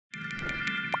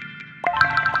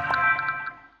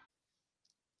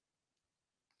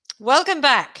Welcome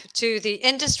back to the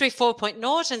Industry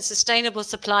 4.0 and Sustainable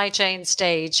Supply Chain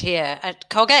stage here at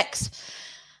CogX.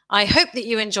 I hope that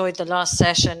you enjoyed the last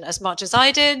session as much as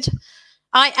I did.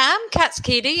 I am Kat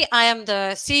Keeley. I am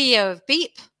the CEO of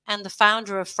Beep and the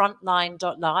founder of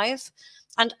Frontline.live,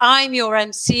 and I'm your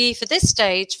MC for this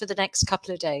stage for the next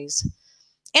couple of days.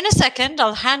 In a second,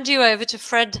 I'll hand you over to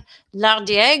Fred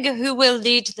Lardieg, who will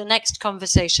lead the next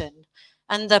conversation.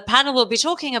 And the panel will be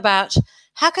talking about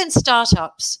how can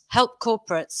startups help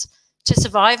corporates to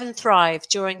survive and thrive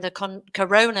during the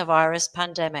coronavirus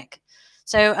pandemic.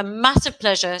 So a massive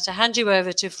pleasure to hand you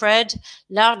over to Fred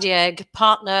Lardieg,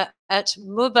 partner at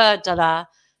Mubadala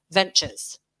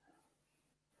Ventures.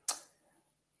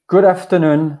 Good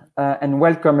afternoon and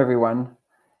welcome everyone.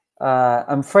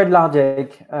 I'm Fred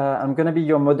Lardieg. I'm going to be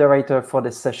your moderator for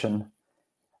this session.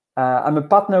 I'm a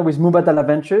partner with Mubadala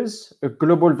Ventures, a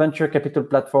global venture capital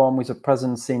platform with a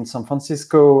presence in San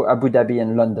Francisco, Abu Dhabi,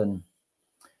 and London.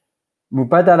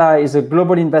 Mubadala is a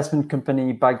global investment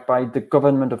company backed by the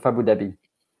government of Abu Dhabi,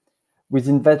 with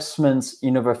investments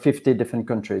in over 50 different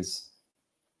countries.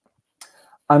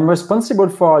 I'm responsible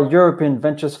for our European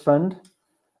Ventures Fund,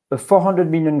 a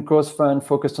 400 million growth fund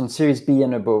focused on Series B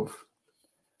and above.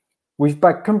 We've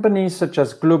backed companies such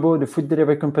as Globo, the food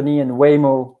delivery company, and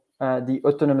Waymo, the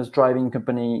autonomous driving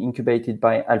company incubated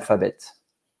by Alphabet.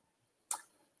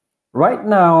 Right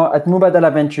now at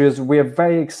Mubadala Ventures, we are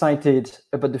very excited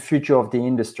about the future of the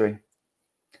industry.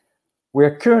 We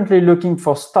are currently looking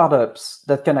for startups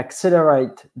that can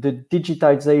accelerate the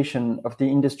digitization of the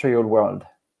industrial world.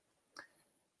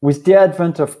 With the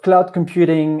advent of cloud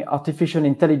computing, artificial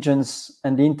intelligence,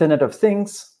 and the Internet of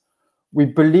Things, we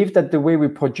believe that the way we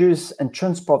produce and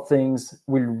transport things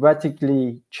will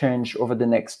radically change over the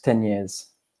next 10 years.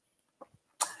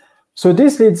 So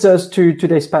this leads us to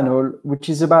today's panel, which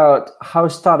is about how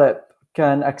startup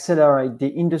can accelerate the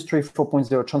Industry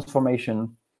 4.0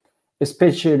 transformation,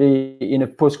 especially in a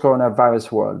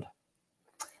post-coronavirus world.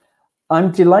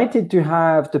 I'm delighted to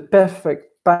have the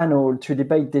perfect panel to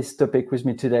debate this topic with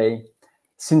me today,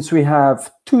 since we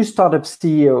have two startup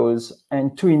CEOs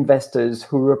and two investors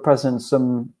who represent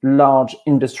some large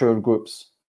industrial groups.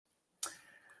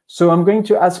 So I'm going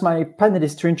to ask my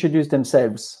panelists to introduce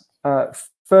themselves.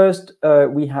 First,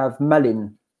 we have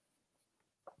Malin.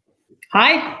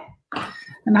 Hi,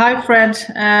 and hi, Fred.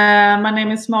 My name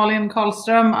is Malin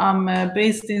Carlstrom. I'm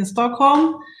based in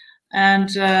Stockholm, and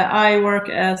I work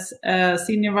as a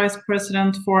Senior Vice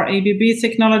President for ABB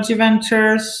Technology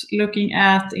Ventures, looking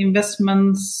at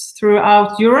investments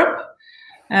throughout Europe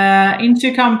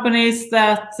into companies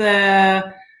that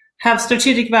have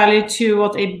strategic value to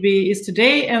what ABB is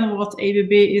today and what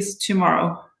ABB is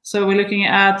tomorrow. So we're looking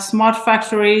at smart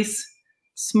factories,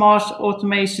 smart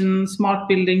automation, smart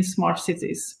buildings, smart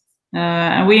cities.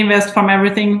 And we invest from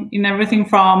everything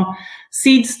from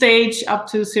seed stage up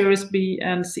to Series B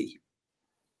and C.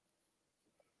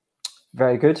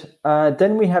 Very good.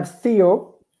 Then we have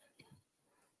Theo.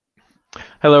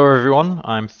 Hello everyone,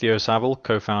 I'm Theo Saville,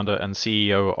 co-founder and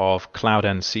CEO of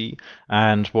CloudNC,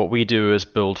 and what we do is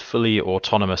build fully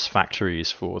autonomous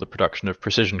factories for the production of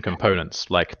precision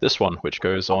components, like this one, which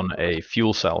goes on a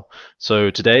fuel cell. So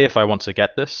today, if I want to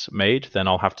get this made, then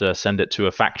I'll have to send it to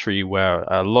a factory where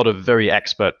a lot of very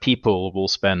expert people will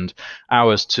spend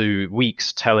hours to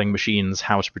weeks telling machines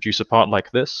how to produce a part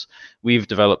like this. We've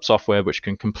developed software which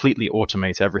can completely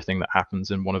automate everything that happens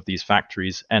in one of these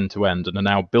factories end to end, and are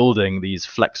now building these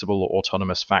flexible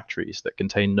autonomous factories that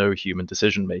contain no human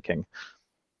decision making.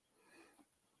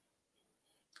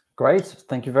 Great,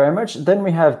 thank you very much. Then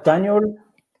we have Daniel.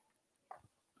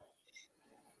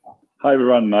 Hi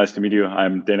everyone, nice to meet you.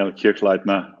 I'm Daniel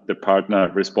KIRCHLEITNER, the partner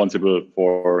responsible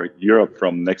for Europe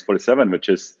from Next47, which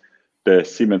is the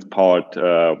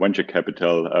Siemens-powered venture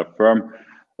capital firm.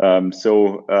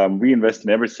 We invest in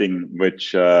everything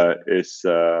which is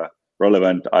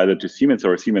relevant either to Siemens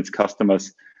or Siemens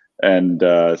customers, and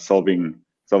solving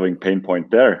pain point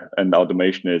there. And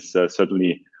automation is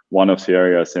certainly one of the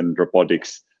areas in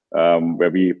robotics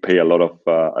where we pay a lot of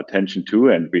attention to,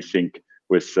 and we think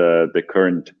with the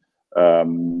current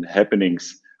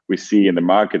happenings we see in the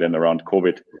market and around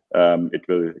COVID, it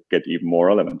will get even more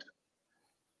relevant.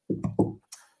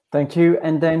 Thank you.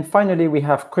 And then finally we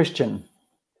have Christian.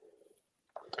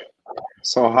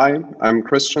 So hi, I'm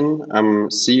Christian. I'm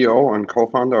CEO and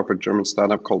co-founder of a German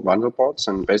startup called Wandelbots,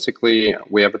 and basically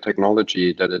we have a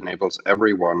technology that enables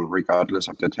everyone, regardless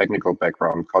of their technical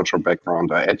background, cultural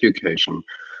background, or education,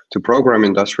 to program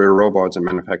industrial robots and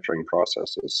manufacturing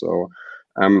processes. So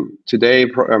Today,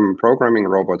 programming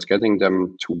robots, getting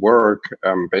them to work,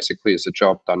 basically is a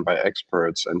job done by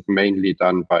experts and mainly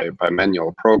done by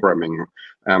manual programming.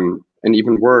 And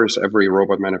even worse, every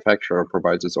robot manufacturer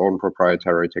provides its own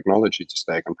proprietary technology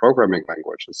stack and programming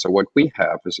languages. So what we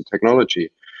have is a technology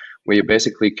where you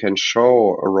basically can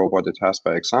show a robot a task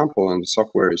by example, and the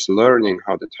software is learning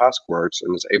how the task works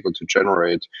and is able to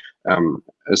generate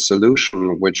a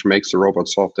solution which makes the robot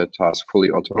solve that task fully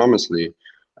autonomously,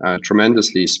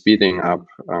 tremendously speeding up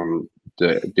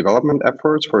the development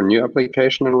efforts for new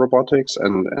application in robotics,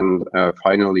 and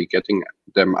finally getting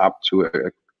them up to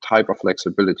a type of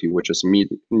flexibility which is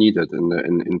needed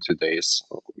in today's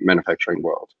manufacturing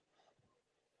world.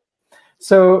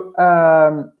 So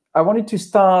I wanted to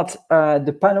start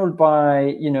the panel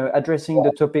by addressing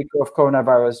the topic of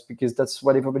coronavirus, because that's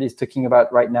what everybody's talking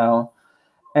about right now.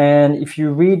 And if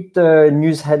you read the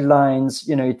news headlines,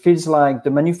 it feels like the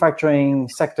manufacturing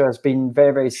sector has been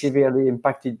very, very severely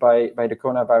impacted by the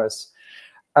coronavirus.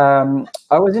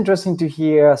 I was interested to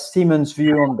hear Siemens'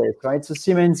 view on this, right? So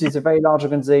Siemens is a very large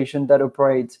organization that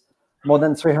operates more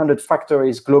than 300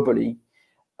 factories globally.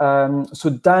 So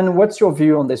Dan, what's your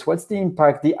view on this? What's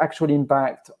the actual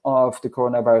impact of the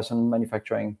coronavirus on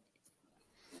manufacturing?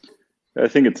 I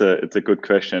think it's a good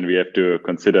question. We have to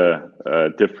consider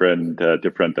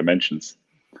different dimensions.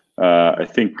 I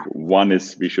think one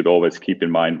is we should always keep in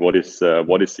mind what is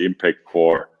the impact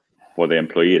for the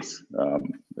employees,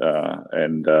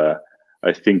 and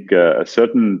I think a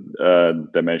certain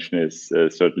dimension is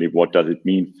certainly what does it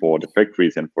mean for the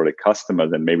factories and for the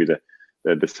customers, and maybe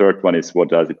the third one is what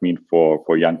does it mean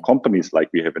for young companies like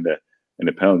we have in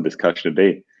the panel discussion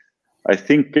today. I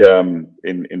think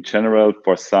in general,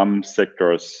 for some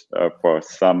sectors, for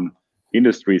some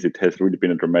industries, it has really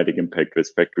been a dramatic impact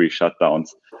with factory shutdowns,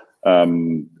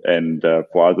 and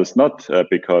for others not,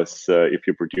 because if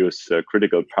you produce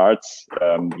critical parts,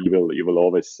 you will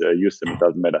always use them. It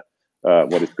doesn't matter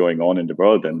what is going on in the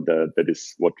world, and that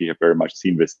is what we have very much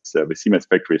seen with Siemens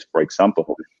factories, for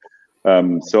example.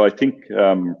 So I think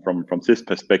from this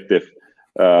perspective,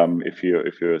 if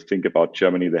you think about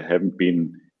Germany, there haven't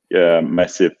been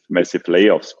massive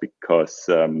layoffs, because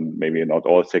maybe not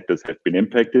all sectors have been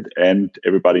impacted, and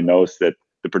everybody knows that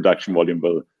the production volume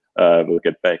will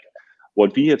get back.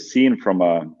 What we have seen from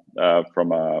a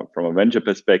venture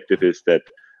perspective is that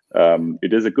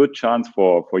it is a good chance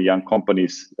for young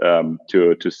companies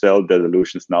to sell their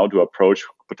solutions now, to approach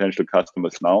potential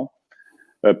customers now,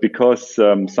 because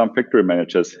some factory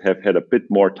managers have had a bit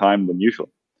more time than usual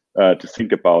to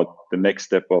think about the next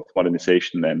step of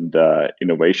modernization and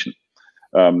innovation.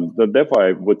 So therefore,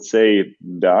 I would say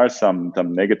there are some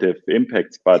negative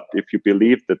impacts, but if you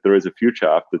believe that there is a future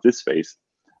after this phase,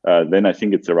 then I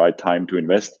think it's the right time to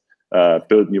invest,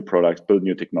 build new products, build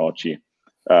new technology,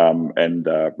 and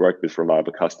work with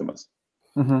reliable customers.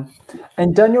 Mm-hmm.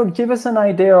 And Daniel, give us an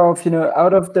idea of,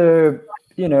 out of the,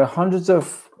 hundreds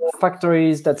of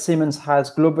factories that Siemens has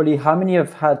globally, how many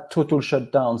have had total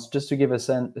shutdowns, just to give us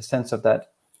a sense of that?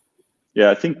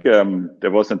 Yeah, I think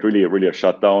there wasn't really a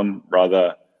shutdown,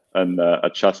 rather an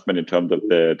adjustment in terms of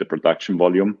the production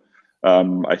volume.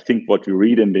 I think what we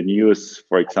read in the news,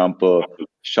 for example,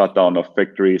 shutdown of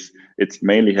factories, it's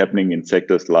mainly happening in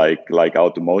sectors like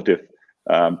automotive.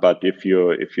 But if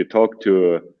you talk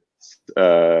to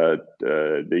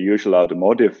the usual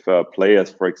automotive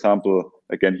players, for example,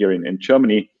 again here in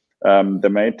Germany, they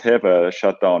might have a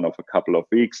shutdown of a couple of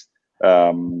weeks,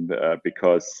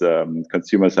 because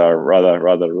consumers are rather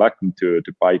reluctant to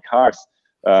buy cars.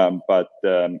 But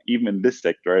even in this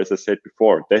sector, as I said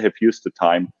before, they have used the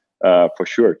time for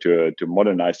sure to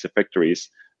modernize the factories,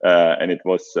 and it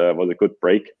was a good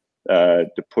break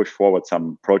to push forward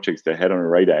some projects they had on the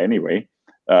radar anyway.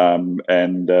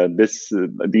 And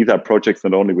these are projects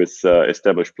not only with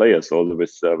established players, also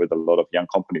with a lot of young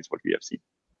companies, what we have seen.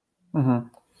 Mm-hmm.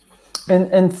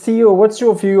 And Theo, what's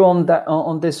your view on that,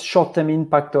 on this short-term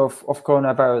impact of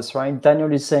coronavirus? Right,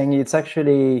 Daniel is saying it's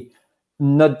actually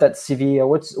not that severe.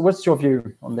 What's your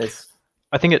view on this?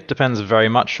 I think it depends very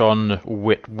much on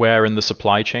where in the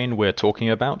supply chain we're talking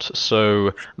about.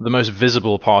 So the most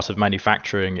visible part of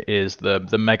manufacturing is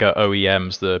the mega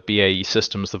OEMs, the BAE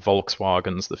Systems, the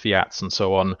Volkswagens, the Fiats, and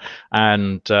so on.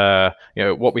 And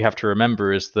what we have to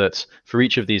remember is that for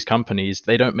each of these companies,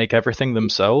 they don't make everything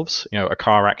themselves. A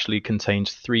car actually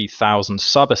contains 3,000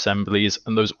 sub-assemblies,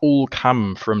 and those all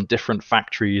come from different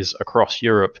factories across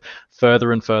Europe,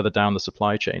 further and further down the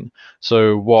supply chain.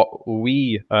 So what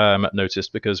we notice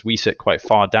noticed, because we sit quite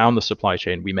far down the supply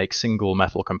chain, we make single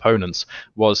metal components,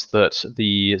 was that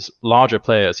these larger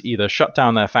players either shut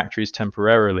down their factories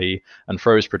temporarily and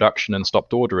froze production and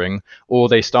stopped ordering, or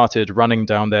they started running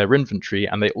down their inventory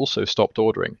and they also stopped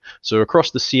ordering. So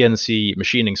across the CNC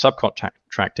machining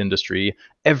subcontract industry,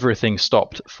 everything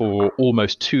stopped for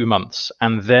almost 2 months,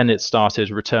 and then it started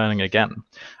returning again.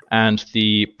 And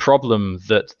the problem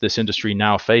that this industry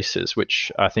now faces,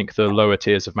 which I think the lower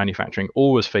tiers of manufacturing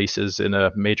always faces in a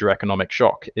major economic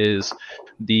shock, is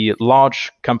the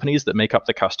large companies that make up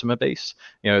the customer base.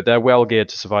 They're well geared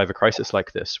to survive a crisis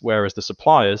like this, whereas the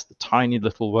suppliers, the tiny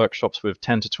little workshops with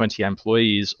 10 to 20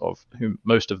 employees, of whom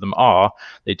most of them are,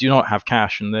 they do not have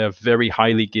cash, and they're very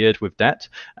highly geared with debt,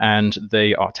 and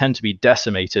they tend to be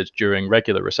decimated during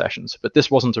regular recessions. But this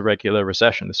wasn't a regular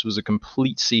recession. This was a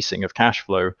complete ceasing of cash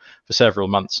flow for several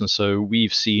months. And so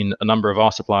we've seen a number of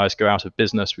our suppliers go out of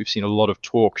business. We've seen a lot of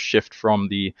talk shift from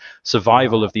the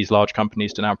survival of these large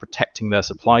companies to now protecting their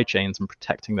supply chains and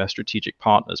protecting their strategic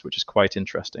partners, which is quite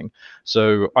interesting.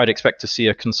 So I'd expect to see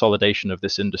a consolidation of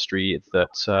this industry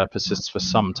that persists for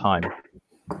some time.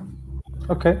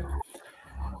 Okay.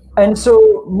 And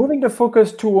so moving the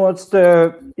focus towards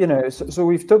the, so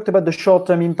we've talked about the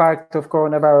short-term impact of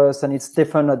coronavirus, and it's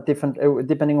different at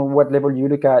depending on what level you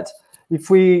look at. If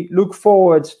we look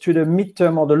forward to the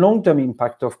midterm or the long-term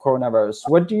impact of coronavirus,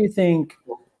 what do you think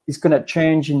is going to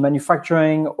change in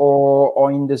manufacturing or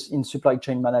in supply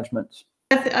chain management?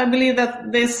 I believe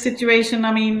that this situation,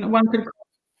 I mean, one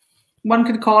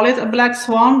could call it a black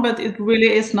swan, but it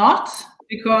really is not,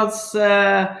 because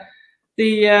the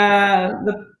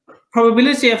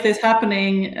probability of this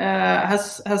happening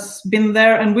has been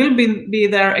there and will be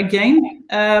there again.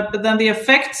 But then the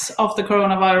effects of the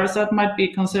coronavirus, that might be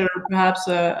considered perhaps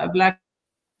a black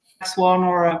swan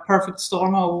or a perfect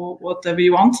storm or whatever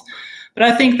you want. But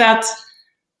I think that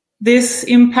this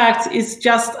impact is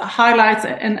just highlights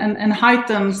and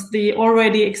heightens the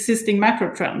already existing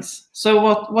macro trends. So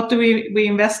what do we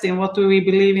invest in? What do we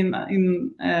believe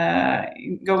in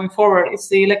going forward? It's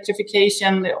the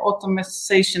electrification, the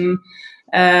automation,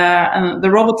 and the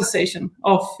robotization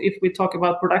of, if we talk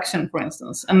about production, for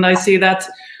instance. And I see that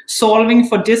solving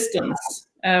for distance,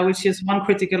 which is one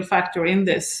critical factor in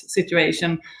this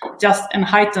situation, just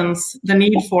heightens the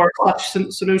need for such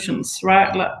solutions,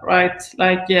 right?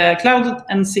 Like Cloud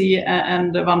NC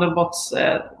and Wandelbots,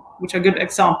 which are good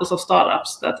examples of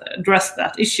startups that address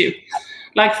that issue.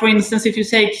 Like, for instance, if you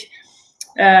take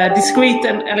discrete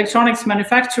and electronics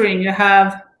manufacturing, you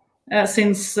have,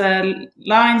 since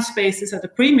line space is at a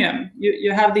premium,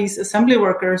 you have these assembly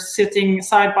workers sitting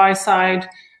side by side,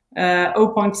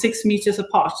 0.6 meters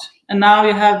apart. And now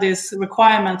you have this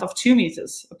requirement of 2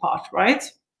 meters apart, right?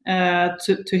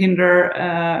 To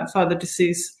hinder further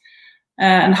disease.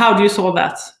 And how do you solve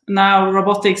that? Now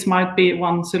robotics might be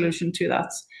one solution to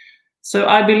that. So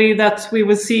I believe that we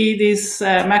will see these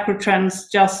macro trends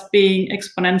just being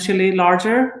exponentially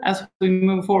larger as we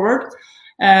move forward.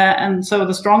 And so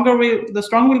the strong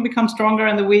will become stronger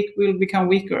and the weak will become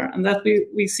weaker. And that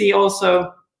we see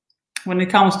also when it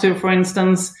comes to, for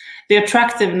instance, the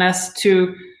attractiveness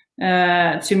to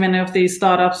many of these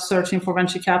startups searching for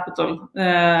venture capital.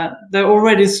 They're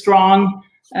already strong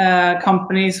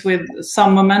companies with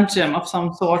some momentum of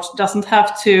some sort, doesn't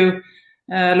have to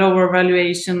lower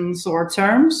valuations or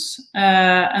terms.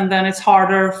 And then it's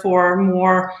harder for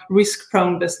more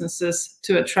risk-prone businesses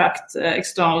to attract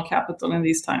external capital in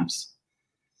these times.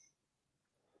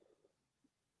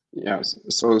 Yes.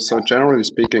 So generally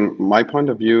speaking, my point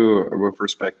of view with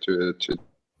respect to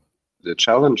the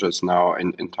challenges now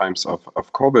in times of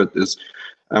COVID is,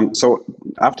 so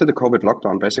after the COVID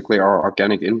lockdown, basically our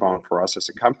organic inbound for us as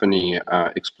a company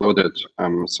exploded,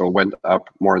 so went up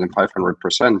more than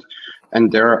 500%.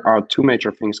 And there are two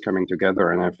major things coming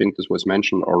together, and I think this was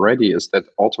mentioned already, is that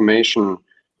automation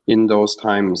in those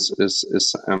times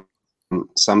is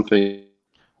something.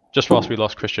 Just whilst we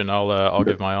lost Christian, I'll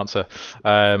give my answer.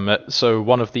 So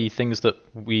one of the things that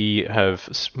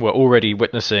were already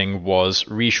witnessing was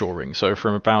reshoring. So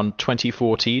from around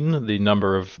 2014, the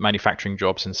number of manufacturing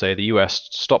jobs in, say, the US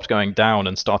stopped going down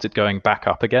and started going back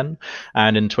up again.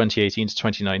 And in 2018 to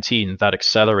 2019, that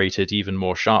accelerated even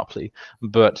more sharply.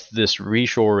 But this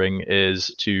reshoring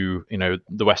is to,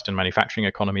 the Western manufacturing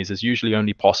economies is usually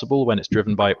only possible when it's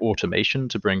driven by automation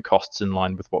to bring costs in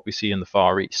line with what we see in the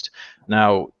Far East.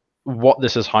 Now, what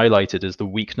this has highlighted is the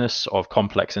weakness of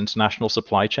complex international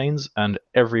supply chains, and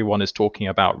everyone is talking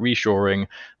about reshoring.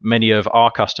 Many of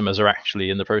our customers are actually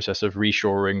in the process of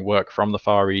reshoring work from the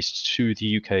Far East to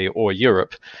the UK or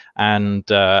Europe, and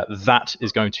that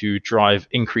is going to drive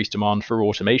increased demand for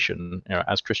automation,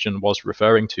 as Christian was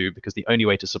referring to, because the only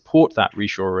way to support that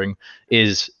reshoring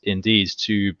is indeed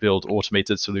to build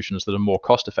automated solutions that are more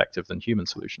cost effective than human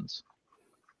solutions.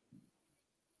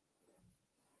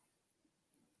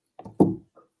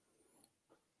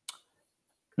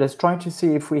 Let's try to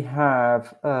see if we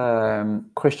have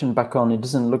Christian back on. It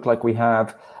doesn't look like we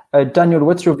have. Daniel,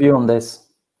 what's your view on this?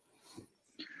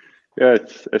 Yeah,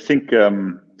 I think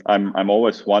I'm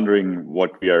always wondering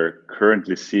what we are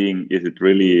currently seeing. Is it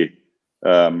really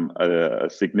a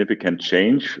significant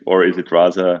change, or is it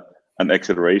rather an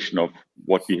acceleration of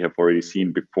what we have already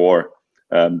seen before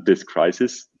this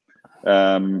crisis?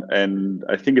 And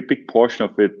I think a big portion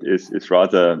of it is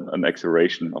rather an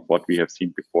acceleration of what we have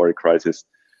seen before the crisis.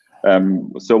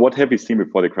 So what have we seen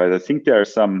before the crisis? I think there are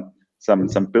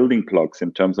some building blocks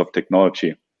in terms of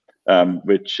technology,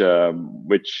 which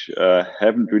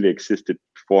haven't really existed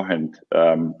beforehand,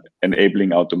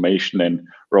 enabling automation and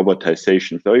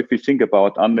robotization. So if we think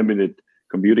about unlimited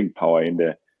computing power in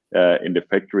the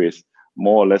factories,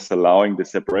 more or less allowing the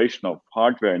separation of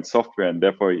hardware and software, and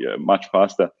therefore much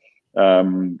faster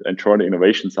and shorter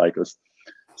innovation cycles.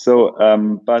 So,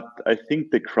 but I think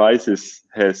the crisis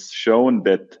has shown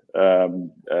that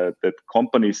that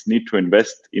companies need to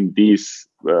invest in these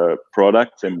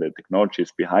products and the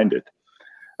technologies behind it,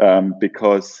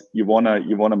 because you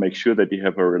wanna make sure that you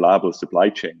have a reliable supply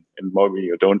chain, and maybe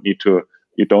you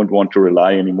don't want to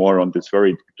rely anymore on this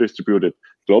very distributed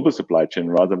global supply chain.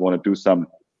 Rather, want to do some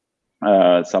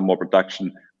more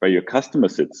production where your customer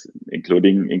sits,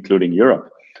 including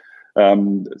Europe.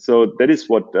 So that is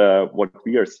what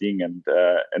we are seeing, and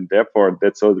therefore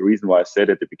that's all the reason why I said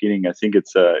at the beginning, I think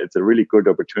it's a really good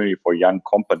opportunity for young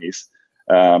companies,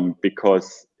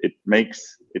 because it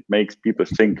makes people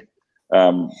think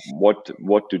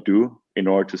what to do in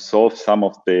order to solve some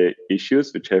of the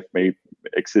issues which have may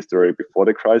exist already before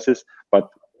the crisis, but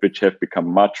which have become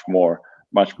much more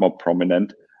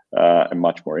prominent and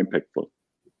much more impactful.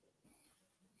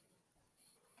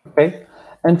 Okay.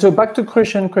 And so back to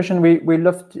Christian. Christian, we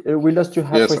lost you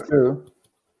halfway through.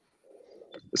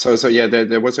 So yeah,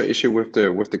 there was an issue with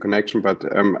the connection, but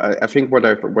I think what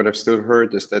I've still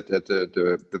heard is that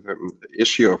the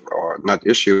issue or not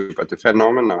issue, but the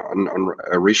phenomena on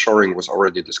reshoring was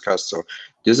already discussed. So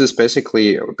this is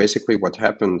basically what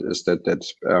happened is that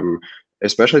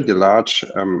especially the large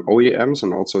OEMs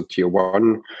and also tier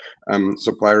 1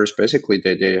 suppliers, basically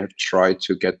they have tried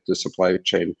to get the supply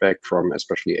chain back from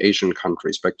especially Asian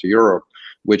countries back to Europe,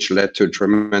 which led to a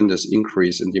tremendous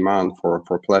increase in demand for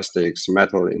plastics,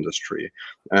 metal industry.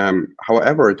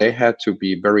 However, they had to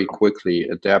be very quickly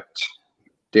adapt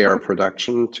their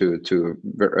production to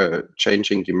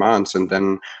changing demands, and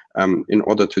then in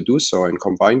order to do so and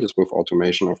combine this with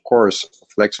automation, of course,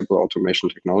 flexible automation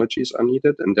technologies are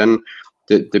needed. And then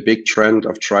the big trend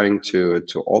of trying to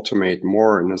automate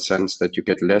more, in a sense that you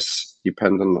get less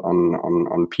dependent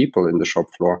on people in the shop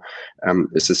floor,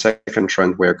 is the second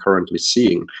trend we're currently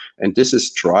seeing. And this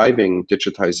is driving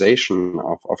digitization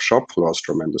of shop floors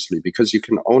tremendously, because you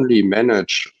can only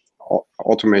manage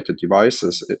automated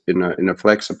devices in a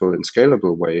flexible and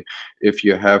scalable way if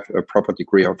you have a proper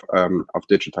degree of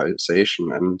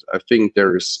digitization. And I think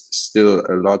there is still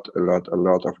a lot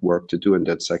of work to do in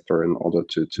that sector in order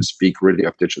to speak really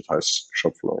of digitized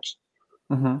shop floors.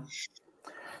 Mm-hmm.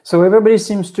 So everybody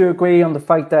seems to agree on the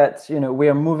fact that we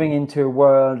are moving into a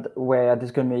world where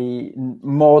there's going to be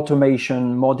more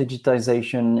automation, more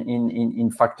digitization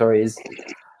in factories.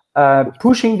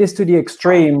 Pushing this to the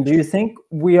extreme, do you think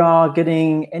we are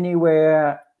getting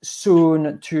anywhere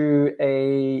soon to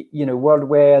a world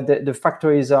where the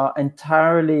factories are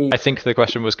entirely? I think the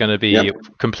question was going to be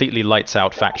completely lights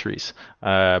out factories.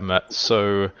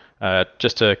 So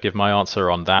just to give my answer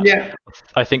on that,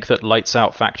 I think that lights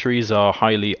out factories are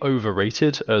highly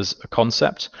overrated as a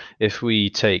concept. If we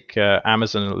take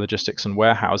Amazon logistics and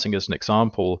warehousing as an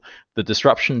example, the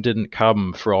disruption didn't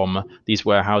come from these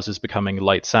warehouses becoming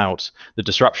lights out. The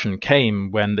disruption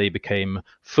came when they became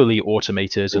fully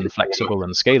automated and flexible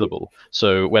and scalable.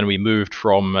 So when we moved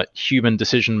from human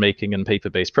decision making and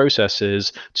paper-based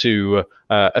processes to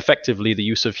effectively the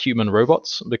use of human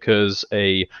robots, because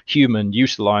a human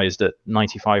utilized at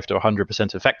 95 to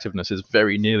 100% effectiveness is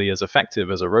very nearly as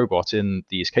effective as a robot in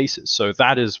these cases. So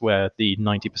that is where the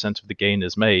 90% of the gain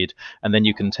is made, and then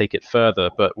you can take it further.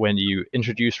 But when you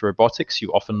introduce robotics,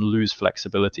 you often lose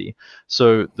flexibility.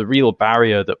 So the real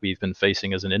barrier that we've been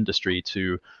facing as an industry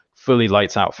to fully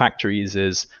lights out factories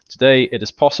is today it is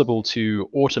possible to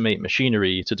automate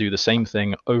machinery to do the same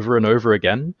thing over and over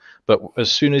again. But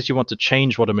as soon as you want to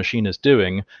change what a machine is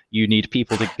doing, you need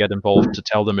people to get involved to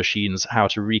tell the machines how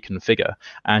to reconfigure.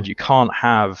 And you can't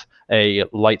have a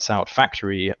lights out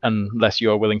factory unless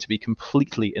you are willing to be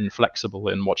completely inflexible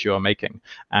in what you are making.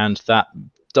 And that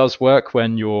does work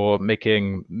when you're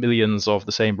making millions of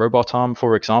the same robot arm,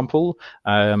 for example,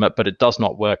 but it does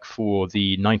not work for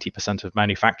the 90% of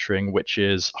manufacturing, which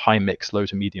is high mix, low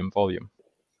to medium volume.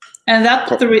 And that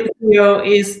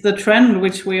is the trend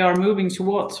which we are moving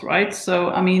towards, right?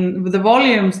 So, I mean, the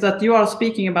volumes that you are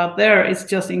speaking about there is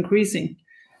just increasing.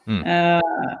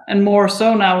 And more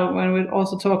so now when we're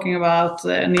also talking about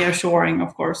nearshoring,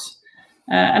 of course.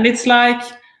 And it's like,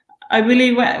 I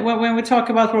believe when we talk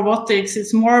about robotics,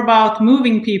 it's more about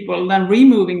moving people than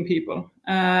removing people.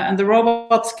 And the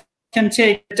robots can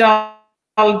take dull,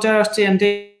 dirty, and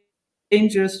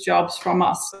dangerous jobs from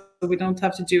us. So we don't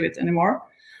have to do it anymore.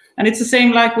 And it's the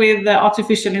same like with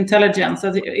artificial intelligence,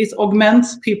 that it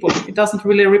augments people. It doesn't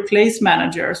really replace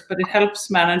managers, but it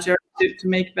helps managers to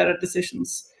make better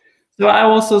decisions. So I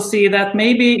also see that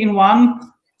maybe in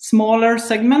one smaller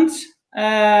segment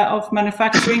of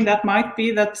manufacturing, that might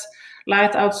be that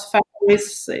light out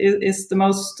factories is the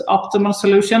most optimal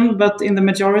solution, but in the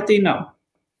majority, no.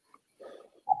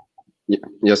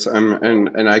 Yes,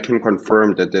 and I can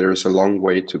confirm that there is a long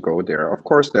way to go there. Of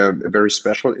course, there are very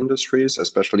special industries,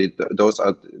 especially those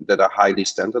that are highly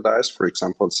standardized, for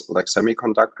example, like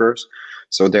semiconductors.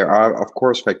 So there are, of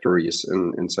course, factories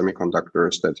in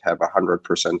semiconductors that have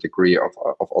 100% degree of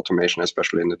automation,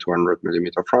 especially in the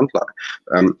 200mm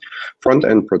front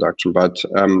end production.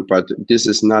 But this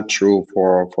is not true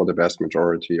for the vast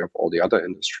majority of all the other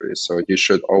industries. So you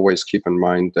should always keep in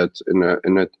mind that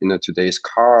in a today's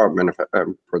car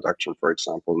production, for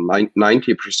example,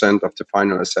 90% of the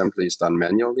final assembly is done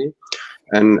manually.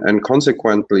 And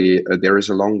consequently, there is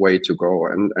a long way to go.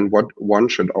 And what one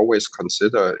should always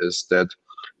consider is that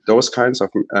those kinds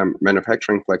of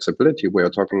manufacturing flexibility we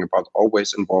are talking about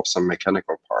always involve some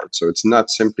mechanical parts. So it's not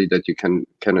simply that you can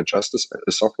adjust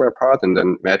the software part and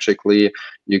then magically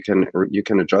you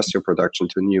can adjust your production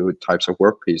to new types of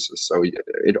work pieces. So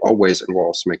it always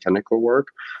involves mechanical work.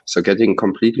 So getting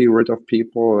completely rid of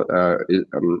people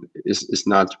is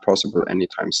not possible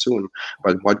anytime soon.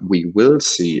 But what we will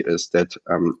see is that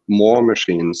more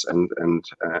machines and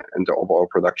the overall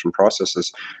production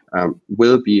processes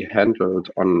will be handled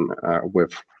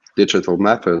with digital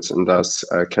methods, and thus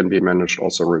can be managed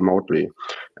also remotely.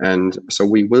 And so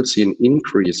we will see an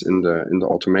increase in the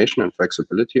automation and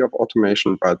flexibility of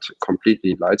automation, but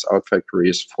completely lights out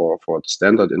factories for the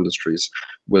standard industries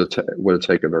will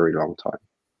take a very long time.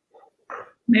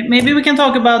 Maybe we can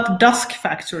talk about dusk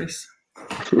factories.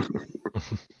 A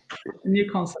new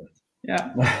concept.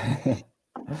 Yeah.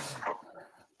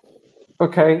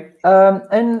 Okay,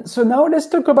 and so now let's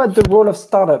talk about the role of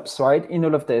startups, right, in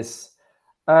all of this.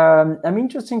 I'm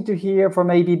interested to hear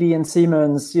from ABB and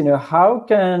Siemens, how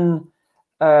can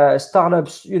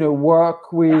startups,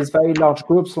 work with very large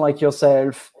groups like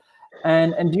yourself?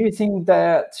 And do you think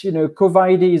that,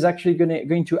 COVID is actually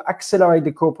going to accelerate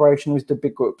the cooperation with the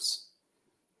big groups?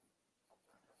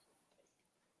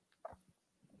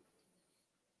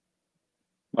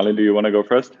 Malin, do you want to go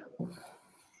first?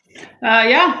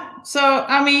 Yeah. So,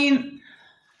 I mean,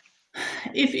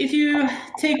 if you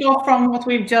take off from what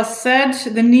we've just said,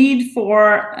 the need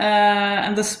for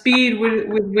and the speed with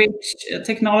which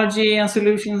technology and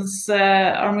solutions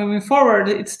are moving forward,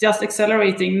 it's just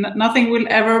accelerating. Nothing will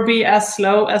ever be as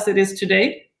slow as it is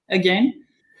today, again.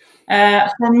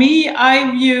 For me,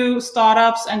 I view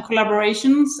startups and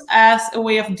collaborations as a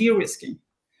way of de-risking.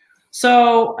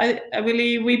 So I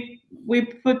believe we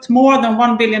put more than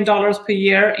 $1 billion per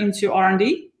year into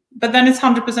R&D, but then it's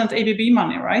 100% ABB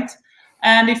money, right?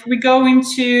 And if we go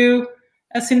into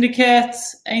a syndicate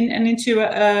and into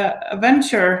a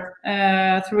venture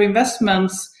through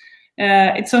investments,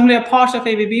 it's only a part of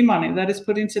ABB money that is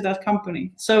put into that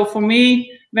company. So for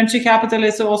me, venture capital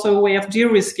is also a way of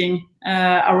de-risking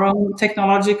our own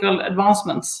technological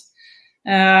advancements.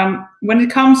 When it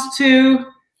comes to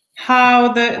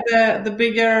how the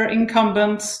bigger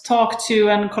incumbents talk to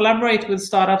and collaborate with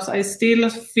startups, I still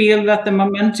feel that the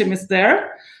momentum is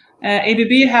there.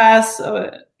 ABB has,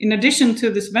 in addition to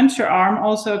this venture arm,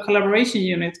 also a collaboration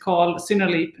unit called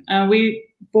Synerleap. And we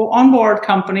onboard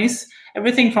companies,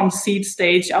 everything from seed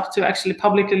stage up to actually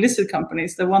publicly listed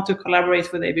companies that want to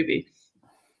collaborate with ABB.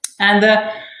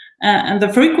 And the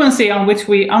frequency on which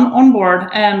we onboard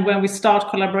and when we start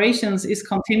collaborations is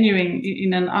continuing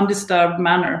in an undisturbed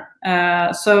manner.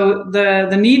 So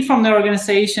the need from the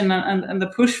organization and the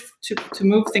push to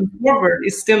move things forward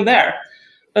is still there.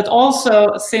 But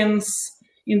also, since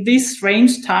in these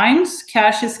strange times,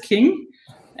 cash is king,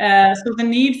 so the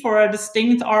need for a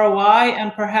distinct ROI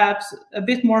and perhaps a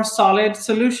bit more solid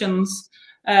solutions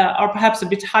are perhaps a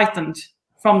bit heightened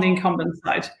from the incumbent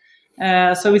side.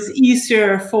 So it's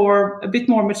easier for a bit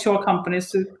more mature companies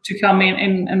to come in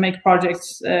and make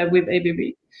projects with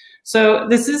ABB. So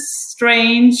this is a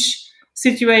strange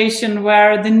situation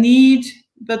where the need,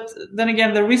 but then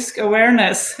again, the risk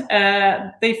awareness,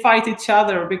 they fight each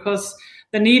other because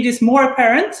the need is more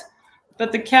apparent,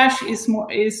 but the cash is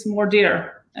more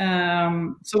dear.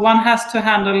 So one has to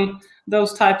handle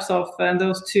those types of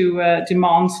those two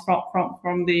demands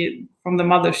from the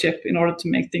mothership in order to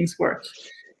make things work.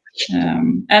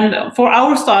 And for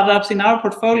our startups in our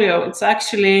portfolio, it's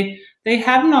actually they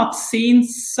have not seen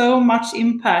so much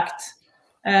impact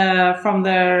from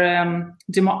their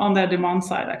on their demand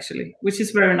side, actually, which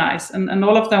is very nice. And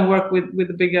all of them work with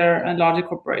the bigger and larger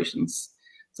corporations.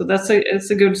 So it's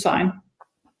a good sign.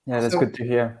 Yeah, that's good to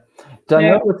hear.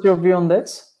 Daniel, what's your view on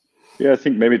this? Yeah, I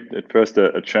think maybe at first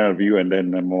a general view and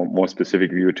then a more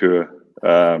specific view to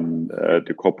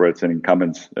corporates and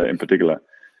incumbents in particular.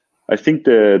 I think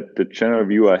the general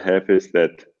view I have is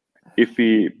that if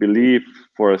we believe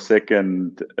for a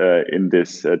second in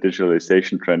this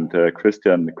digitalization trend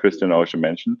Christian also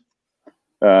mentioned,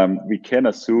 we can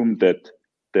assume that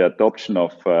the adoption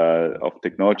of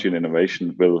technology and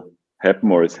innovation will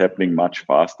happen or is happening much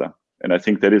faster. And I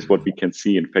think that is what we can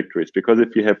see in factories, because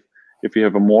if you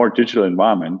have a more digital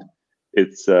environment,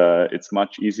 it's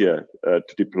much easier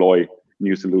to deploy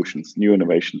new solutions, new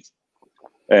innovations.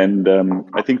 And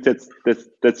I think that's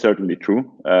certainly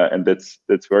true, and that's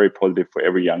very positive for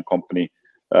every young company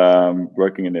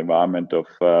working in the environment of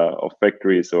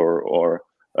factories or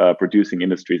producing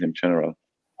industries in general.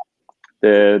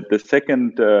 The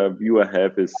second view I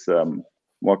have is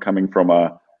more coming from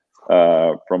a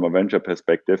venture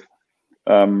perspective.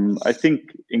 I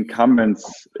think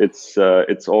incumbents, it's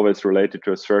always related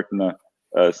to a certain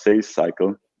sales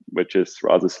cycle, which is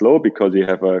rather slow because you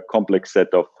have a complex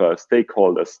set of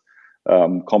stakeholders,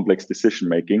 complex decision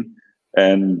making,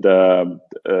 and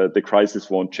the crisis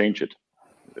won't change it.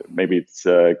 Maybe it's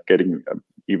getting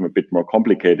even a bit more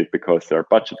complicated because there are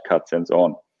budget cuts and so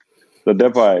on. So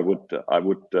therefore, I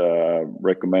would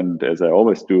recommend, as I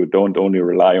always do, don't only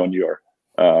rely on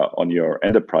your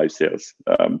enterprise sales.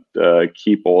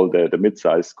 Keep all the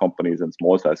mid-sized companies and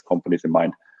small-sized companies in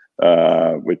mind,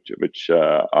 which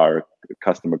are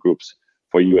customer groups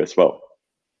for you as well.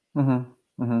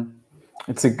 Mm-hmm. Mm-hmm.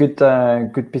 It's a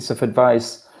good piece of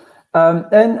advice.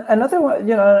 And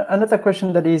another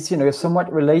question that is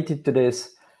somewhat related to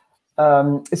this,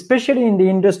 especially in the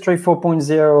Industry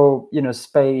 4.0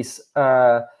 space,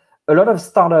 a lot of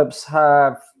startups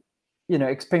have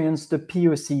experienced the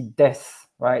POC death,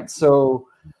 right? So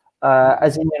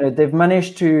as in, they've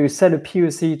managed to sell a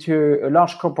POC to a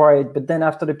large corporate, but then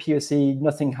after the POC,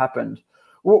 nothing happened.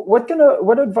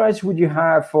 What advice would you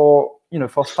have for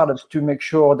startups to make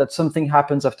sure that something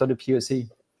happens after the POC?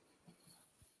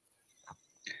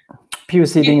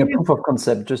 POC being a proof of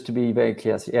concept, just to be very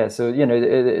clear. Yeah, so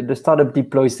the startup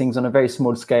deploys things on a very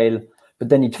small scale, but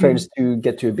then it fails to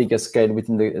get to a bigger scale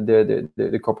within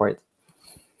the corporate.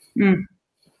 Mm.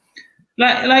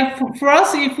 Like for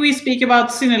us, if we speak about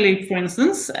Synerleap, for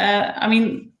instance, I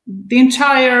mean, the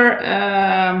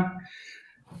entire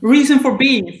reason for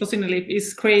being for Synerleap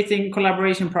is creating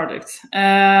collaboration projects.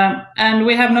 And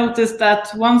we have noticed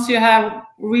that once you have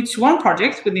reached one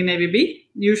project within ABB,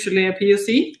 usually a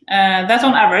POC, that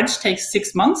on average takes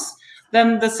 6 months.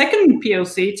 Then the second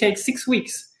POC takes 6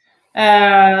 weeks.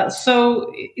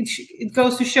 So it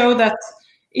goes to show that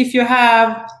if you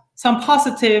have some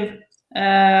positive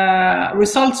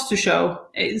results to show,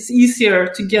 it's easier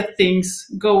to get things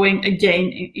going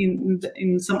again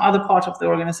in some other part of the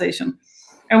organization.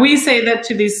 And we say that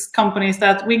to these companies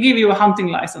that we give you a hunting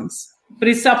license, but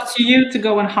it's up to you to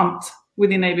go and hunt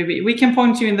within ABB. We can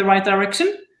point you in the right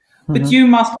direction, but you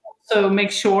must also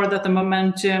make sure that the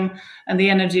momentum and the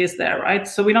energy is there, right?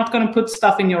 So we're not going to put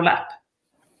stuff in your lap.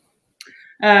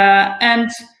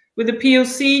 And with the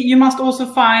POC, you must also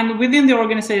find within the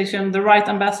organization the right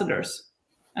ambassadors.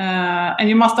 And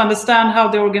you must understand how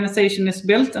the organization is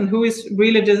built and who is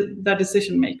really the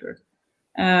decision maker.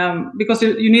 Because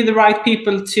you need the right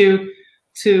people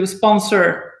to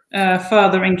sponsor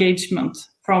further engagement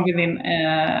from within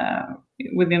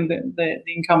the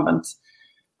incumbent.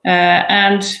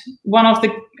 And one of the,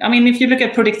 I mean, if you look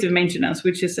at predictive maintenance,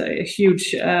 which is a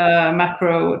huge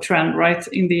macro trend, right,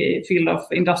 in the field of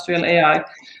industrial AI,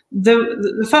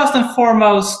 the first and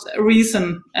foremost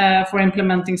reason for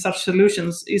implementing such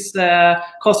solutions is the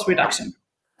cost reduction.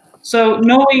 So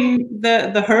knowing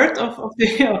the hurt of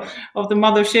the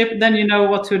mothership, then you know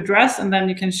what to address, and then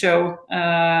you can show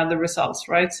the results,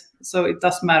 right? So it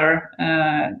does matter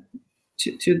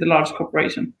to the large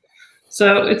corporation.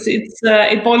 So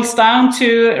it boils down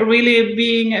to really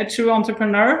being a true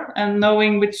entrepreneur and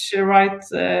knowing which right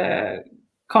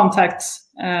contacts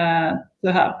to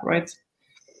have, right?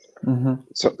 Mm-hmm.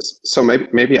 So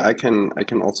maybe I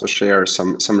can also share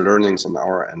some learnings on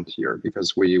our end here,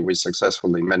 because we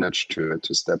successfully managed to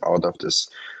step out of this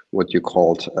what you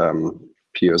called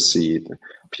POC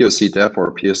death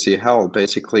or POC hell.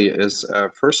 Basically, is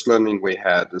first learning we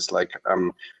had is like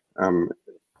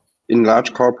in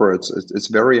large corporates, it's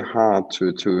very hard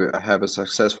to have a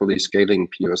successfully scaling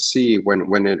POC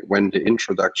when the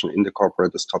introduction in the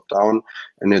corporate is top down,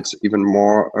 and it's even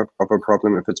more of a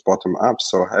problem if it's bottom up.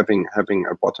 So having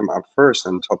a bottom up first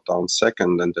and top down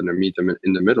second, and then a meet them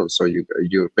in the middle. So you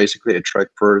basically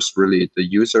attract first really the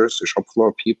users, the shop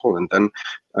floor people, and then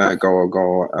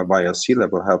go via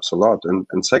C-level helps a lot.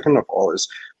 And second of all is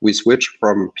we switched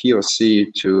from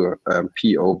POC to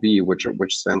POV,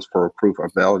 which stands for proof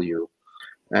of value.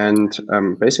 And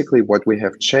basically what we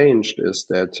have changed is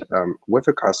that with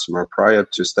a customer, prior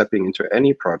to stepping into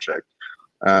any project,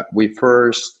 we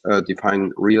first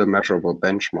define real measurable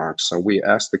benchmarks. So we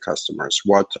ask the customers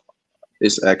what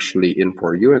is actually in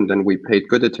for you, and then we paid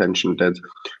good attention that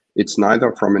it's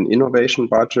neither from an innovation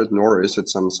budget, nor is it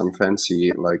some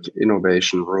fancy like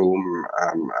innovation room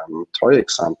toy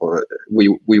example.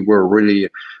 We were really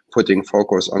putting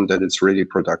focus on that it's really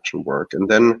production work. And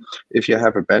then if you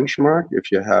have a benchmark,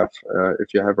 if you have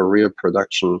a real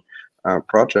production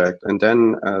project, and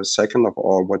then second of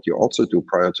all, what you also do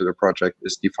prior to the project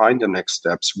is define the next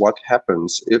steps. What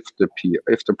happens if the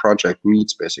project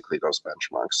meets basically those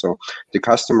benchmarks? So the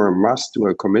customer must do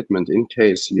a commitment in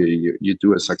case you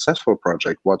do a successful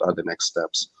project. What are the next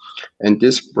steps? And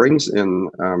this brings in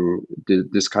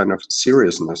this kind of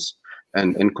seriousness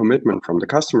and commitment from the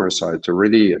customer side to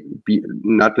really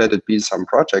not let it be some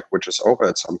project which is over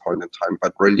at some point in time,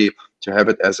 but really to have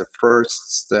it as a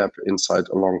first step inside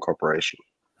a long cooperation.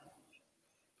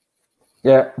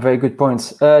 Yeah, very good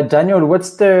points. Daniel,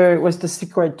 what's the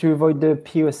secret to avoid the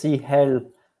POC hell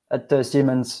at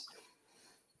Siemens?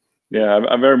 Yeah,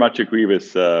 I very much agree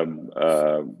with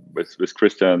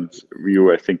Christian's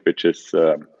view. I think which is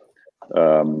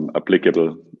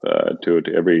applicable to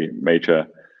every major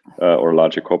or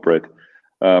larger corporate.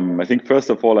 I think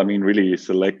first of all, I mean, really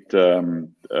select the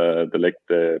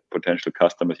potential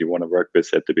customers you want to work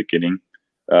with at the beginning,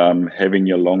 having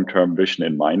your long-term vision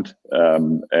in mind,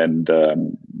 and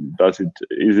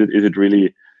is it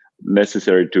really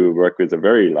necessary to work with a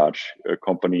very large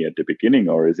company at the beginning,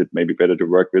 or is it maybe better to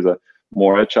work with a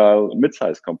more agile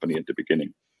mid-sized company at the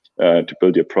beginning to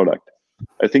build your product?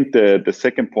 I think the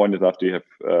second point is after you have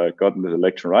gotten the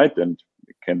selection right, and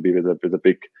it can be with a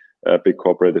big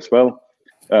corporate as well.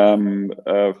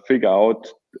 Figure out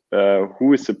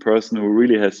who is the person who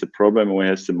really has the problem and who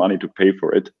has the money to pay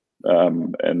for it.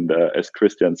 And as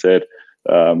Christian said,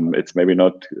 it's maybe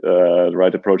not the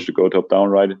right approach to go top down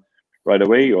right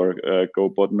away, or go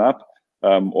bottom up,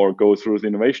 or go through the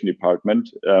innovation department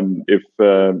if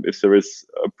there is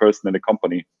a person in the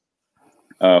company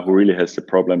who really has the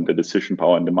problem, the decision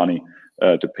power, and the money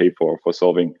to pay for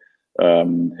solving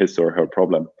his or her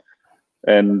problem.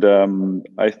 And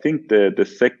I think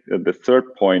the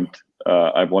third point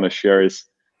I want to share is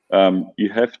you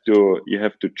have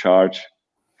to charge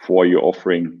for your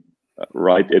offering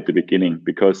right at the beginning,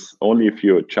 because only if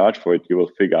you charge for it, you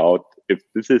will figure out if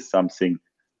this is something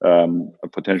a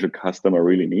potential customer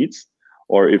really needs,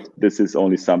 or if this is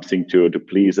only something to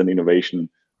please an innovation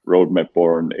roadmap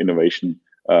or an innovation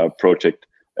project.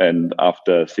 And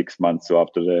after 6 months, so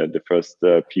after the first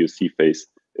POC phase,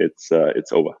 it's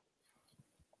over.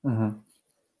 Mm-hmm.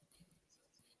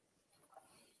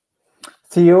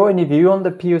 Theo, any view on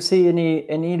the POC?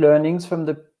 Any learnings from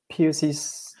the POC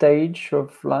stage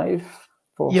of life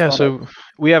Yeah, so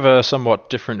we have a somewhat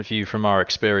different view from our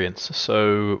experience.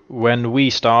 So when we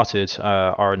started,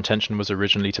 our intention was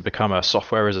originally to become a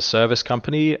software as a service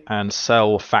company and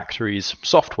sell factories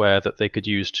software that they could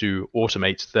use to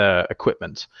automate their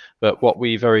equipment. But what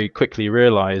we very quickly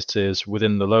realized is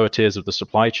within the lower tiers of the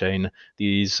supply chain,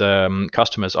 these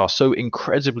customers are so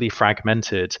incredibly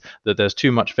fragmented that there's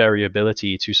too much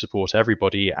variability to support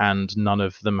everybody, and none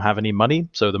of them have any money.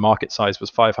 So the market size was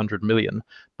 500 million,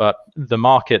 but the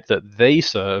market that they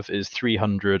serve is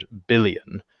 300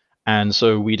 billion. And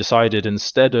so we decided,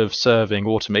 instead of serving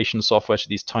automation software to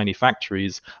these tiny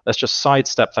factories, let's just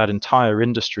sidestep that entire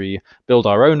industry, build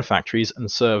our own factories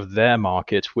and serve their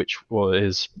market, which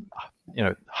is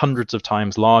hundreds of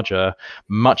times larger,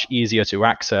 much easier to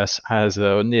access, has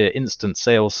a near instant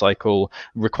sales cycle,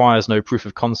 requires no proof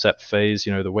of concept phase.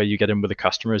 The way you get in with the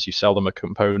customers, you sell them a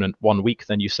component 1 week,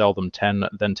 then you sell them 10,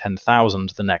 then 10,000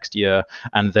 the next year,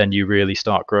 and then you really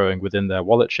start growing within their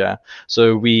wallet share.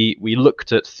 So we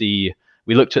looked at the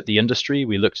industry,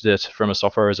 we looked at it from a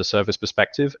software as a service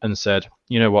perspective and said,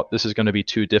 you know what, this is going to be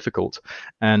too difficult.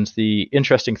 And the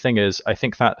interesting thing is, I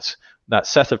think that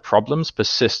set of problems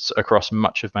persists across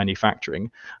much of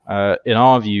manufacturing. In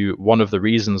our view, one of the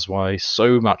reasons why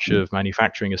so much of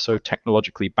manufacturing is so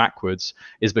technologically backwards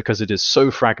is because it is so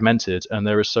fragmented and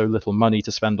there is so little money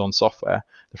to spend on software.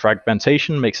 The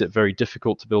fragmentation makes it very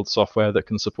difficult to build software that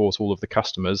can support all of the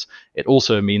customers. It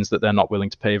also means that they're not willing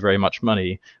to pay very much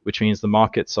money, which means the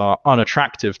markets are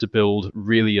unattractive to build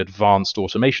really advanced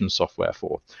automation software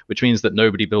for, which means that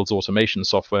nobody builds automation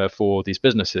software for these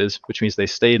businesses, which means they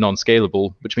stay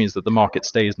non-scalable, which means that the market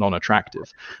stays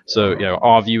non-attractive. So,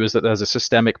 our view is that there's a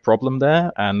systemic problem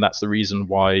there, and that's the reason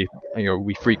why,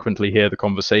 we frequently hear the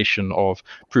conversation of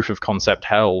proof of concept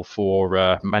hell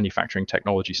for manufacturing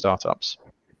technology startups.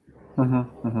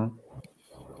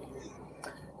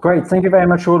 Great, thank you very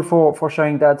much all for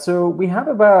sharing that. So we have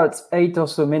about 8 or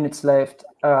so minutes left.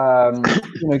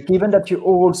 Given that you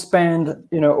all spend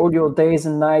all your days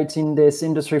and nights in this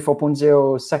Industry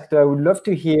 4.0 sector, I would love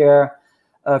to hear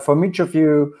from each of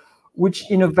you which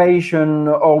innovation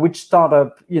or which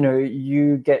startup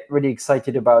you get really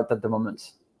excited about at the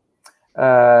moment.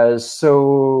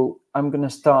 So I'm going to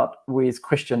start with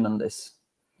Christian on this.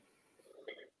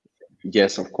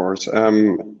 Yes, of course.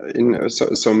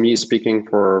 So me speaking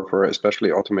for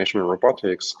especially automation and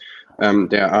robotics,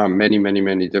 there are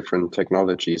many different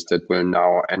technologies that will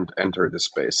now enter the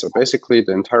space. So basically,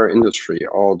 the entire industry,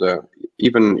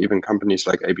 even companies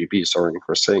like ABB, sorry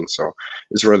for saying so,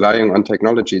 is relying on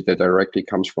technology that directly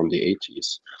comes from the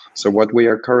 80s. So what we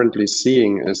are currently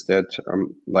seeing is that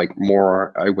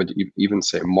more, I would even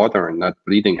say modern, not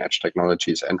bleeding edge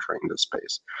technologies entering the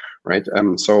space, right?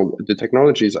 So the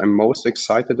technologies I'm most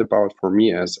excited about for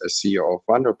me as CEO of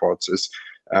Wandelbots is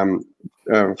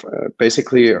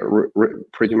basically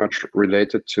pretty much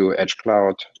related to edge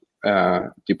cloud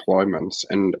deployments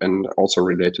and also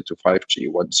related to 5G.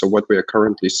 What we are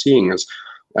currently seeing is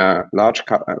large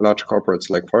corporates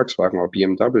like Volkswagen or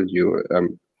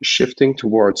BMW shifting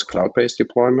towards cloud-based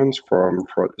deployments for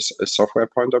a software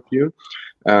point of view,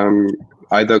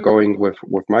 either going with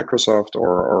Microsoft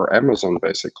or Amazon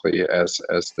basically as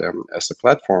the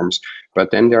platforms. But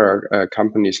then there are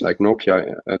companies like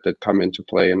Nokia that come into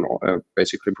play and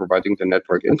basically providing the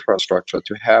network infrastructure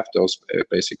to have those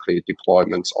basically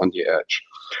deployments on the edge.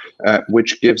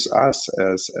 Which gives us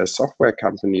as software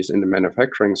companies in the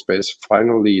manufacturing space,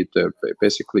 finally,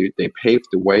 basically they pave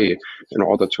the way in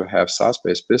order to have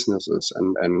SaaS-based businesses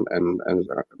and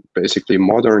basically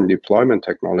modern deployment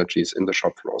technologies in the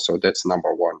shop floor. So that's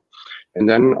number one. And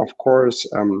then, of course,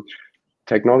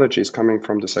 technologies coming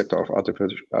from the sector of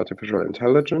artificial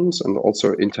intelligence and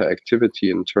also interactivity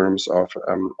in terms of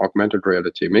augmented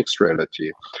reality, mixed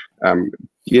reality,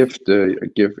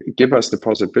 give us the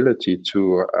possibility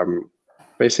to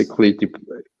basically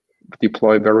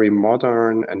deploy very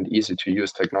modern and easy to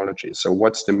use technology. So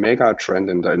what's the mega trend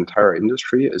in the entire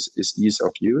industry is ease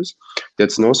of use.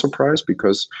 That's no surprise,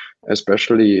 because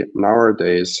especially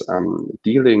nowadays,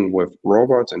 dealing with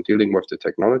robots and dealing with the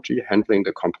technology, handling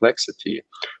the complexity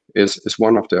is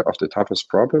one of the toughest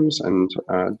problems, and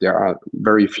there are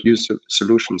very few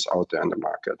solutions out there in the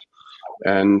market.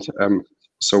 And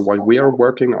so what we are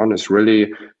working on is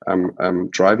really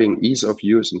driving ease of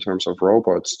use in terms of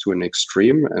robots to an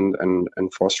extreme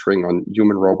and fostering on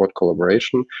human-robot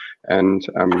collaboration, and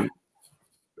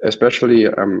especially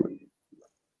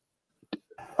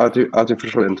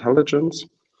artificial intelligence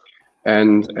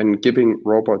and giving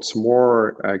robots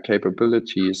more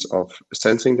capabilities of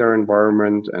sensing their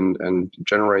environment and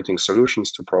generating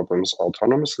solutions to problems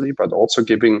autonomously, but also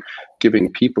giving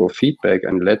people feedback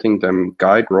and letting them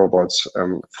guide robots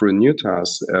through new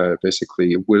tasks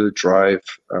basically will drive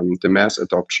the mass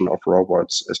adoption of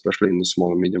robots, especially in the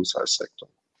small and medium-sized sector.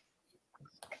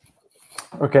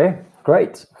 Okay,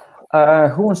 great.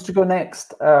 Who wants to go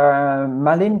next?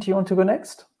 Malin, do you want to go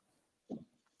next?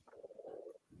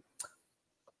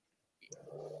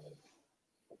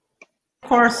 Of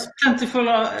course, plentiful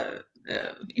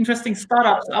interesting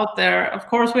startups out there. Of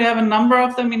course, we have a number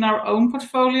of them in our own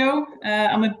portfolio.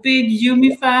 I'm a big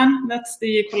YuMi fan. That's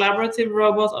the collaborative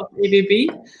robot of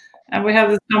ABB. And we have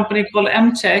this company called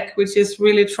MTech, which is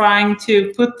really trying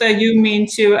to put the YuMi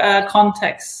into a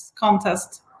context.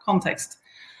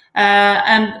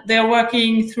 And they're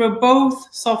working through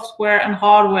both software and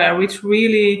hardware, which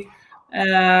really,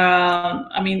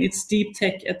 I mean, it's deep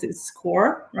tech at its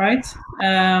core, right?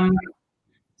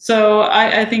 So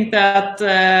I think that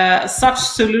such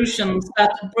solutions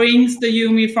that brings the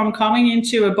YuMi from coming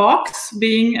into a box,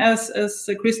 being, as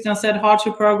Christian said, hard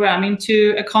to program,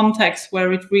 into a context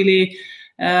where it really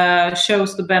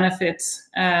shows the benefits.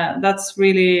 That's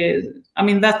really, I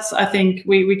mean, that's, I think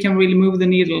we can really move the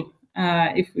needle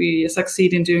if we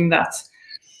succeed in doing that.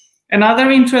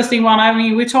 Another interesting one, I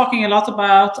mean, we're talking a lot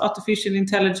about artificial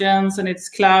intelligence and its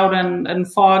cloud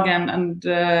and fog and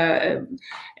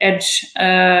edge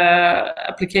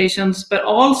applications, but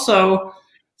also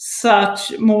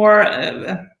such more,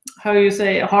 how you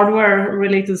say,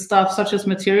 hardware-related stuff, such as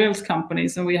materials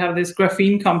companies. And we have this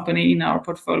graphene company in our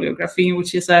portfolio, graphene,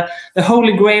 which is the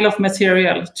holy grail of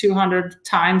material, 200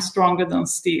 times stronger than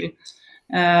steel.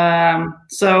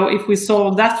 So if we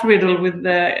solve that riddle with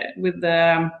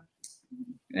the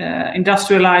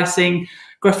industrializing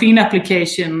graphene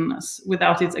applications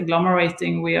without it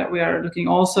agglomerating, we are looking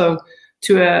also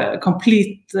to a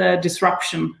complete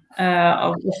disruption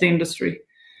of the industry.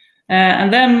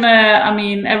 And then, I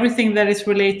mean, everything that is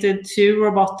related to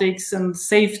robotics and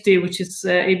safety, which is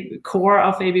a core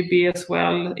of ABB as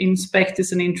well. Inspect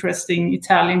is an interesting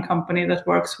Italian company that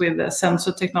works with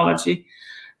sensor technology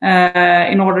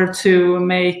in order to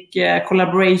make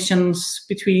collaborations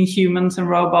between humans and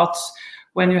robots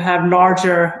when you have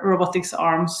larger robotics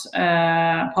arms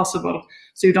possible.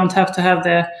 So you don't have to have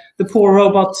the poor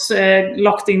robots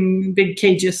locked in big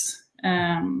cages.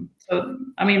 So,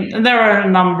 I mean, there are a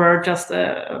number, just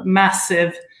a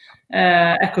massive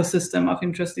ecosystem of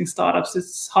interesting startups.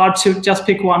 It's hard to just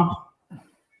pick one.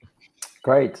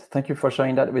 Great. Thank you for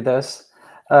sharing that with us.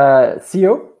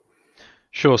 Theo?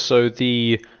 Sure. So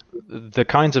the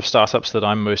kinds of startups that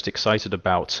I'm most excited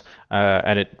about,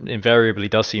 and it invariably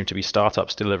does seem to be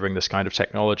startups delivering this kind of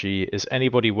technology, is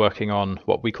anybody working on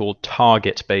what we call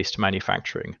target-based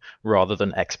manufacturing rather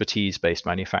than expertise-based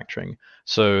manufacturing.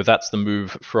 So that's the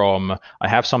move from, I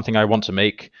have something I want to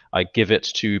make, I give it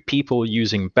to people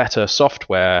using better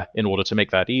software in order to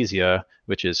make that easier,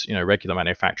 which is, you know, regular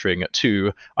manufacturing,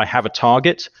 to I have a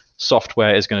target,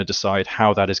 software is going to decide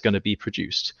how that is going to be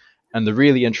produced. And the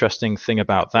really interesting thing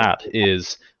about that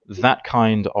is that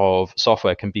kind of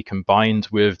software can be combined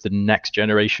with the next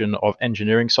generation of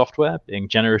engineering software, being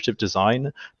generative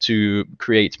design, to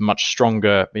create much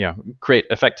stronger, create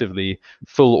effectively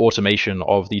full automation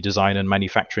of the design and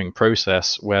manufacturing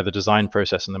process, where the design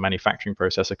process and the manufacturing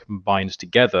process are combined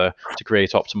together to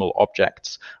create optimal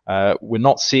objects. We're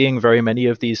not seeing very many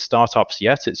of these startups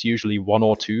yet. It's usually one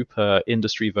or two per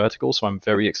industry vertical. So I'm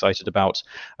very excited about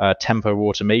tempo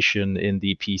automation in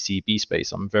the PCB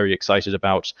space. I'm very excited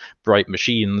about bright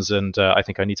machines, and I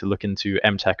think I need to look into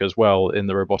MTech as well in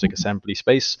the robotic assembly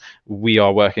space. We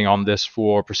are working on this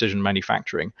for precision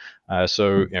manufacturing.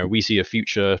 So we see a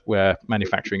future where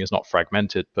manufacturing is not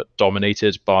fragmented, but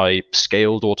dominated by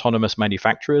scaled autonomous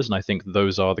manufacturers, and I think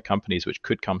those are the companies which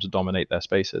could come to dominate their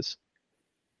spaces.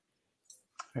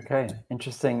 Okay,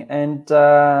 interesting. And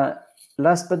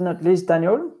last but not least,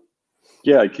 Daniel?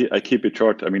 Yeah, I keep it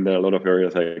short. I mean, there are a lot of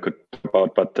areas I could talk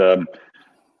about, but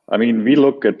I mean, we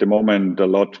look at the moment a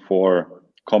lot for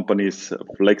companies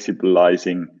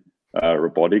flexibilizing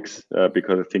robotics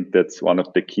because I think that's one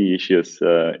of the key issues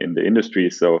in the industry.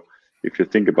 So if you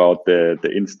think about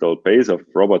the installed base of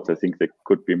robots, I think they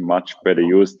could be much better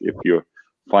used if you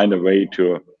find a way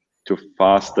to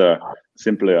faster,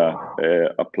 simpler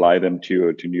apply them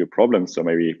to new problems. So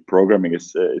maybe programming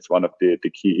is one of the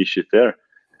key issues there.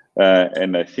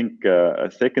 And I think a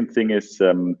second thing is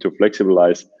to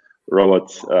flexibilize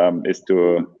robots is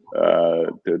to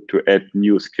add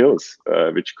new skills,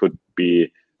 which could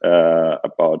be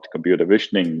about computer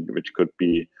visioning, which could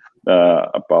be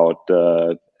about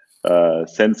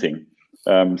sensing.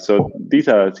 So this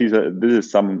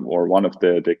is some or one of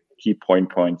the key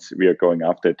points we are going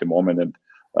after at the moment,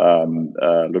 and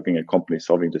looking at companies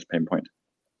solving this pain point.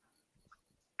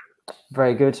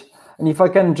 Very good. And if I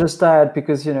can just add,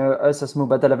 because us as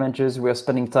Mubadala Ventures, we are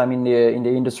spending time in the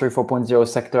Industry 4.0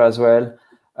 sector as well.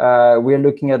 We are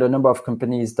looking at a number of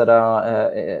companies that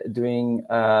are doing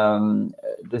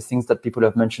the things that people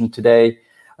have mentioned today.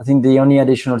 I think the only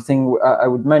additional thing I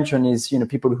would mention is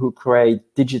people who create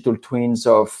digital twins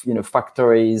of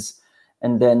factories,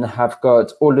 and then have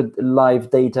got all the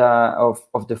live data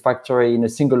of the factory in a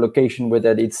single location,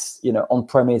 whether it's on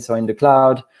premise or in the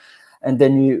cloud. And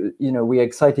then we're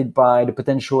excited by the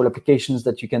potential applications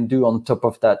that you can do on top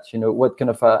of that. What kind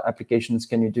of applications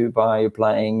can you do by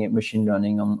applying machine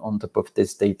learning on top of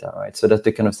this data, right? So that's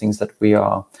the kind of things that we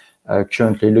are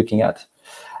currently looking at.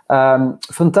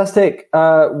 Fantastic.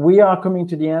 We are coming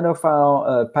to the end of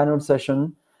our panel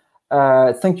session.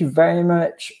 Thank you very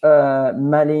much,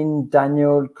 Malin,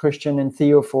 Daniel, Christian, and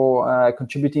Theo for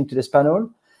contributing to this panel.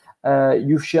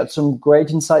 You've shared some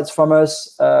great insights from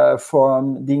us,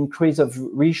 from the increase of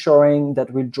reshoring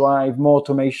that will drive more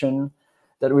automation,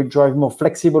 that will drive more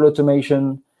flexible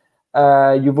automation.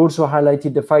 You've also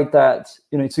highlighted the fact that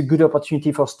it's a good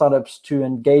opportunity for startups to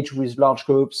engage with large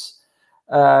groups.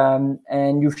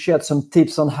 And you've shared some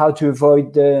tips on how to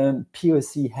avoid the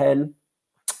POC hell.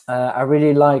 I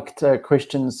really liked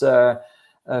Christian's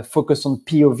focus on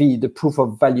POV, the proof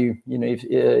of value.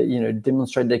 If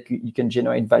demonstrate that you can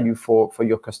generate value for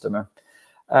your customer.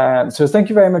 So thank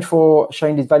you very much for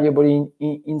sharing these valuable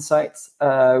insights.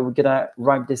 We're gonna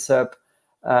wrap this up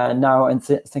now, and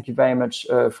thank you very much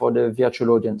for the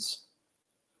virtual audience.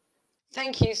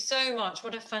 Thank you so much.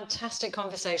 What a fantastic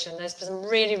conversation. There's been some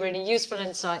really, really useful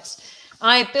insights.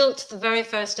 I built the very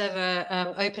first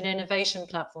ever open innovation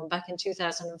platform back in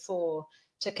 2004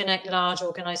 to connect large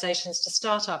organizations to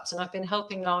startups. And I've been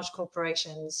helping large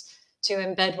corporations to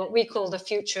embed what we call the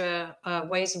future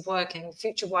ways of working,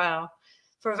 future wow,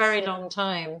 for a very long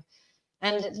time.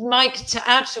 And Mike, to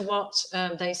add to what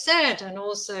they said, and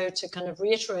also to kind of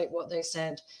reiterate what they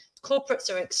said,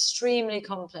 corporates are extremely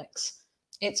complex.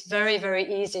 It's very,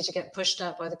 very easy to get pushed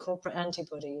out by the corporate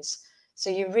antibodies.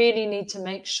 So you really need to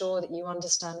make sure that you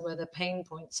understand where the pain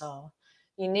points are.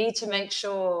 You need to make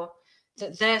sure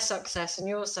that their success and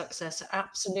your success are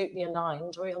absolutely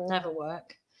aligned, or it'll never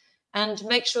work. And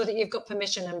make sure that you've got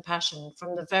permission and passion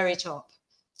from the very top,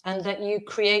 and that you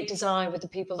create desire with the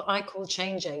people that I call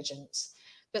change agents.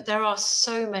 But there are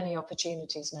so many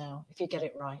opportunities now if you get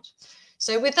it right.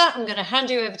 So with that, I'm going to hand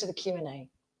you over to the Q&A.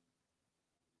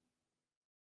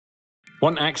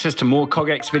 Want access to more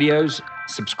CogX videos?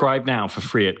 Subscribe now for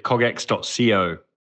free at cogx.co.